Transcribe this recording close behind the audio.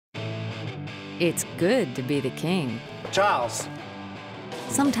It's good to be the king. Charles.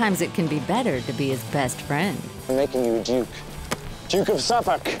 Sometimes it can be better to be his best friend. I'm making you a duke. Duke of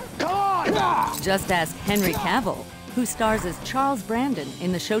Suffolk. Come on! Just ask Henry Cavill, who stars as Charles Brandon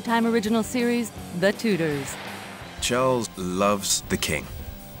in the Showtime original series, The Tudors. Charles loves the king.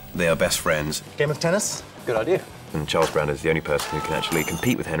 They are best friends. Game of tennis? Good idea. And Charles Brandon is the only person who can actually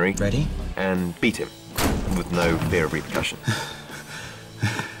compete with Henry. Ready? And beat him with no fear of repercussion.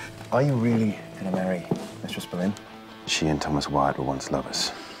 Are you really gonna marry Mistress Boleyn? She and Thomas Wyatt were once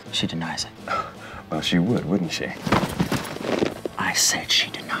lovers. She denies it. Well, she would, wouldn't she? I said she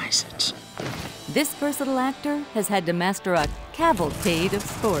denies it. This versatile actor has had to master a cavalcade of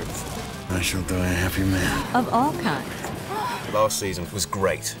sports. I shall die a happy man. Of all kinds. Last season was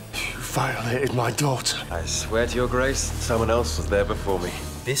great. You violated my daughter. I swear to your grace, someone else was there before me.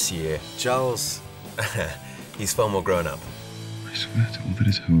 This year, Charles, he's far more grown up. I swear to all that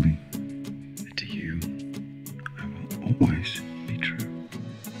is holy, and to you, I will always be true.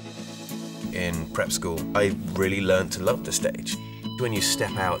 In prep school, I really learned to love the stage. When you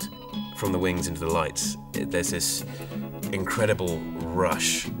step out from the wings into the lights, there's this incredible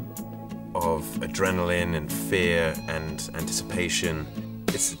rush of adrenaline and fear and anticipation.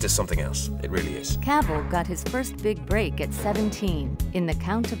 It's just something else. It really is. Cavill got his first big break at 17 in The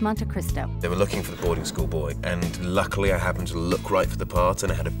Count of Monte Cristo. They were looking for the boarding school boy, and luckily I happened to look right for the part,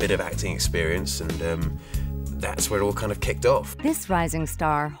 and I had a bit of acting experience, and that's where it all kind of kicked off. This rising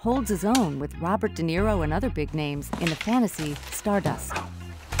star holds his own with Robert De Niro and other big names in the fantasy Stardust.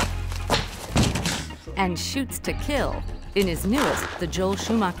 And shoots to kill in his newest, the Joel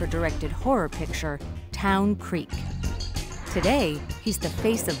Schumacher-directed horror picture, Town Creek. Today, he's the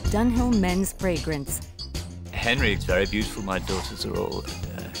face of Dunhill Men's Fragrance. Henry's very beautiful. My daughters are all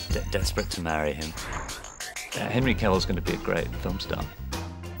desperate to marry him. Henry Cavill's going to be a great film star.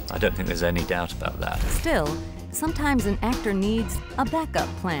 I don't think there's any doubt about that. Still, sometimes an actor needs a backup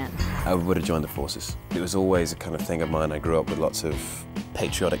plan. I would have joined the forces. It was always a kind of thing of mine. I grew up with lots of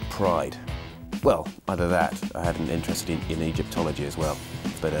patriotic pride. Well, either that, I had an interest in Egyptology as well,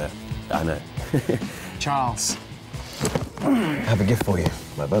 but I know. Charles. I have a gift for you.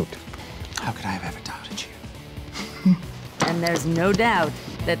 My boat. How could I have ever doubted you? And there's no doubt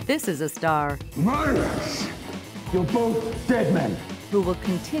that this is a star Murderers! You're both dead men. who will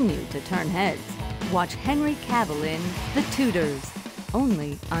continue to turn heads. Watch Henry Cavill in The Tudors,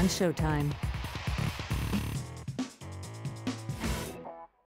 only on Showtime.